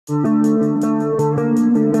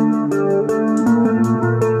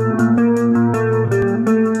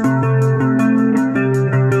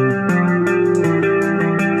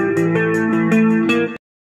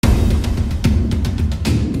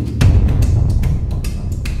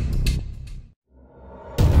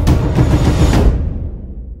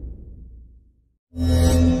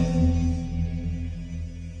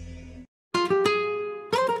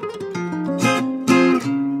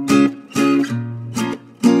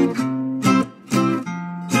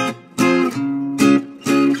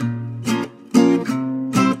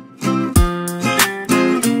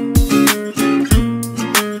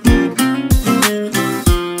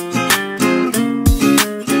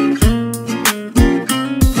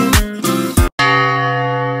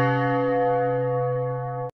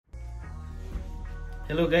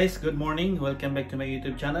Hello guys, good morning. Welcome back to my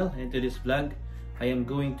YouTube channel. In today's vlog, I am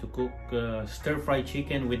going to cook stir-fry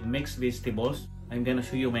chicken with mixed vegetables. I'm gonna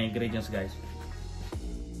show you my ingredients, guys.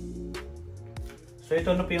 So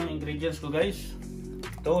ito na po yung ingredients ko, guys.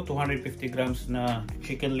 Ito, 250 grams na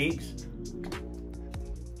chicken legs.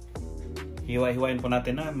 Hiwa-hiwain po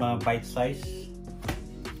natin na bite size.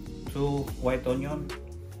 2 white onion,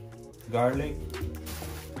 garlic,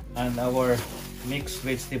 and our mixed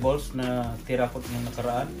vegetables na tira ko ng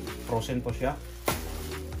nakaraan. Frozen po siya.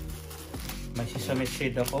 May sesame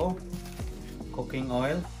seed ako, cooking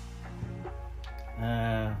oil,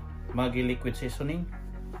 Maggi liquid seasoning,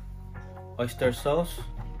 oyster sauce,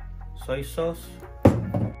 soy sauce,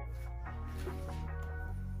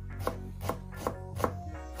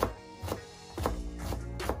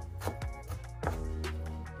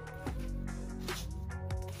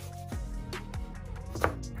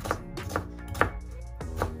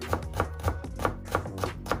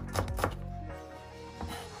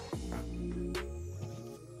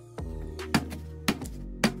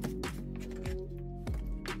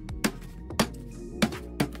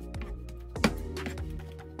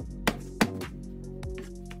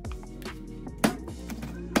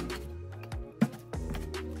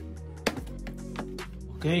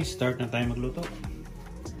 Okay, start na tayo magluto.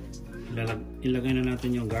 Ilagay na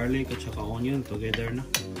natin yung garlic at saka onion together na.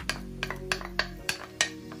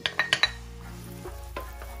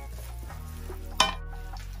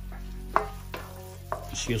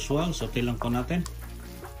 As usual, saute lang po natin.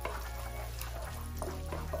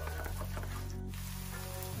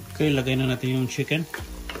 Okay, ilagay na natin yung chicken.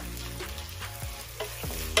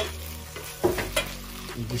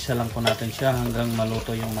 Igisa lang po natin siya hanggang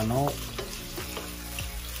maluto yung manok.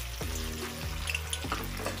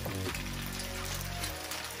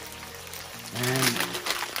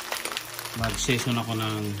 Mag-season ako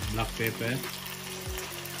ng black pepper.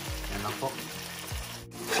 Yan lang po.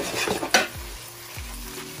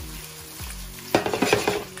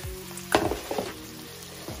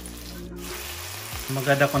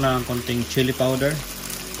 Mag-add ako ng konting chili powder.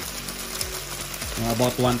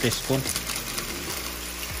 About 1 teaspoon.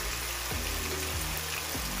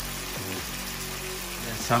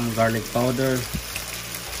 Then some garlic powder.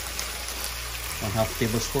 1/2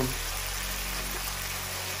 tablespoon.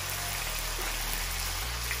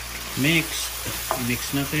 Mix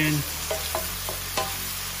natin.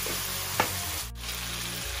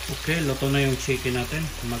 Okay, luto na yung chicken natin.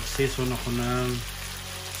 Mag-season ako ng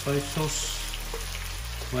soy sauce,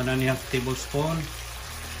 1.5 tablespoon.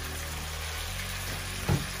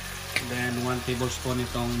 Then 1 tablespoon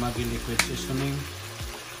itong Maggi liquid seasoning.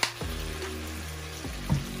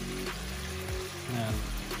 And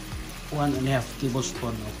 1.5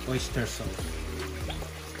 tablespoon of oyster sauce.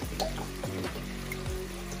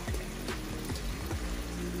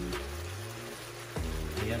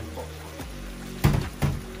 Ayan po.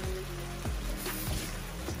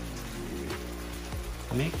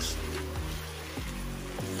 Mix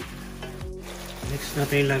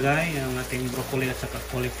natin ilagay ang ating broccoli at saka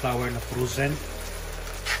cauliflower na frozen.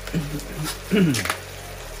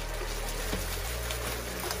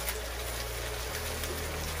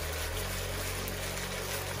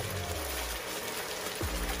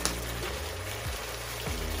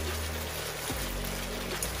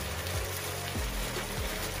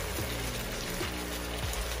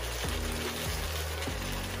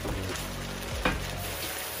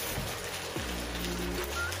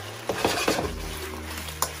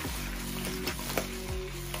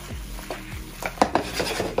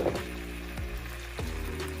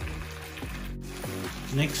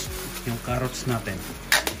 Next, yung carrots natin.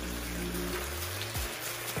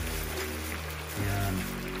 Yan.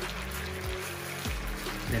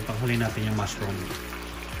 Then, panghuli natin yung mushroom.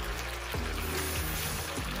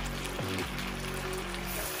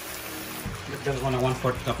 Dagdag ko na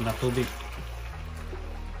 1/4 cup na tubig.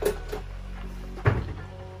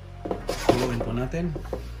 Lutuin po natin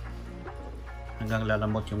hanggang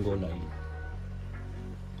lalamot yung gulay.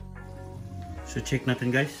 So check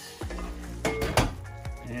natin guys.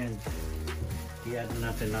 And i-add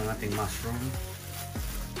natin ang ating mushroom.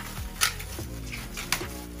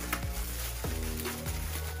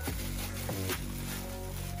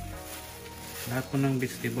 Lahat po ng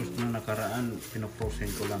vegetables na nakaraan,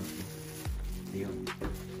 pinoprosen ko lang. Ayun.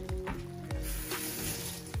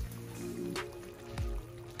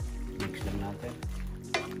 Mix lang natin.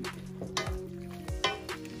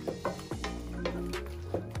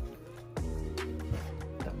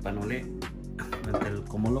 Takpan ulit until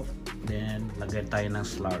kumulo. Then, lagyan tayo ng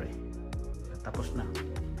slurry. Tapos na.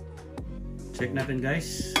 Check natin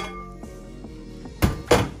guys.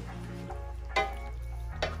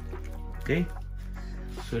 Okay.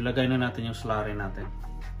 So, ilagay na natin yung slurry natin.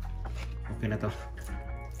 Okay na to.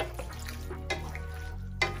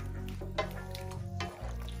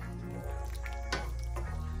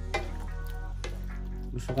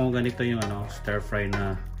 Gusto ko ganito yung stir fry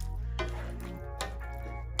na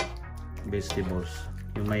vegetables.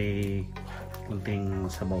 Yung may kunting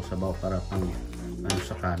sabaw-sabaw para pang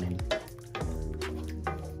sa kanin.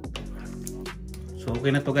 So,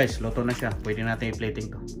 okay na to guys. Luto na siya. Pwede natin i-plating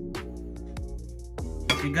to.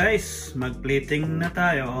 Okay guys, mag-plating na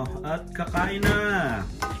tayo at kakain na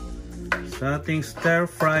sa ating stir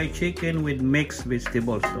fry chicken with mixed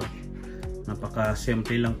vegetables. So,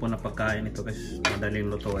 napaka-simple lang po na pagkain ito guys,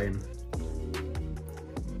 madaling lutuin.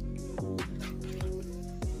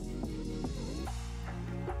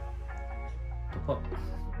 Ito po,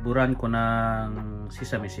 buran ko ng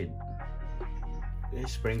sesame seed. Okay,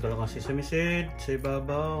 sprinkle ko ng sesame seed sa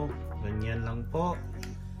ibabaw. Ganyan lang po.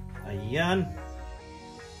 Ayan.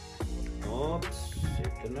 Oops,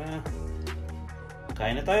 ito na.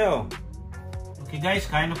 Kain na tayo. Okay guys,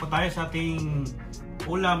 kain na po tayo sa ating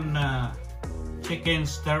ulam na chicken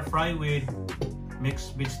stir fry with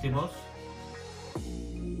mixed vegetables.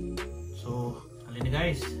 So, halina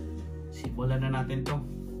guys, simulan na natin to.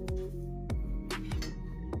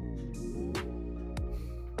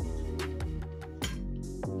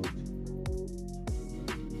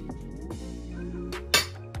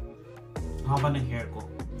 Haba ng hair ko.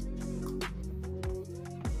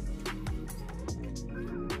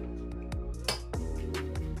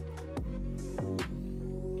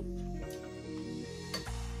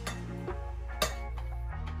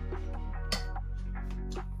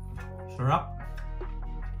 Sarap.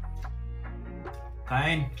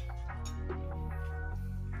 Kain.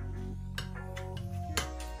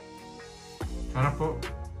 Sarap po.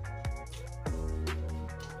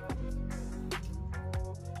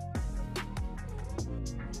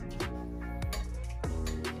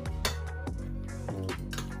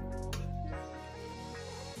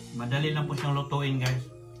 Madali lang po siyang lutuin guys.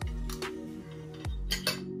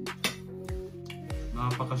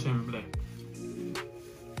 Napakasimple.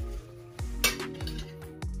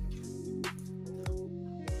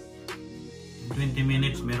 20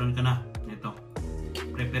 minutes meron ka na nito.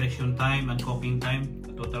 Preparation time and cooking time,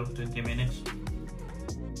 a total of 20 minutes.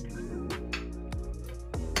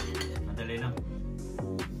 Madali lang.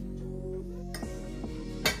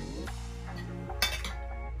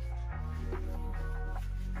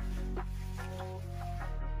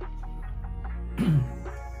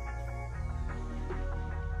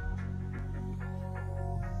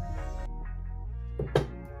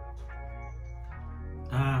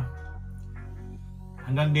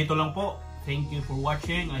 Hanggang dito lang po. Thank you for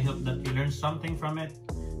watching. I hope that you learned something from it.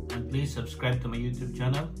 And please subscribe to my YouTube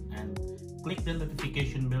channel and click the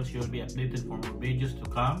notification bell so you'll be updated for more videos to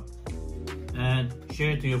come. And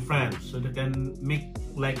share it to your friends so they can make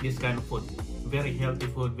like this kind of food. Very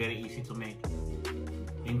healthy food, very easy to make.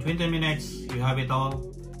 In 20 minutes, you have it all.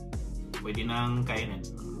 Pwede nang kainin.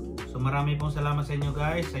 So marami pong salamat sa inyo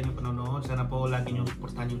guys, sa inyong panonood. Sana po lagi nyo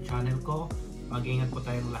supportahan yung channel ko. Mag-ingat po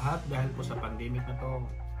tayong lahat dahil po sa pandemic na to.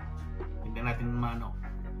 Hindi natin mano.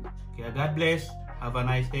 Kaya God bless. Have a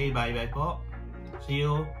nice day. Bye bye po. See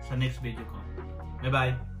you sa next video ko. Bye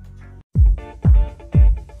bye.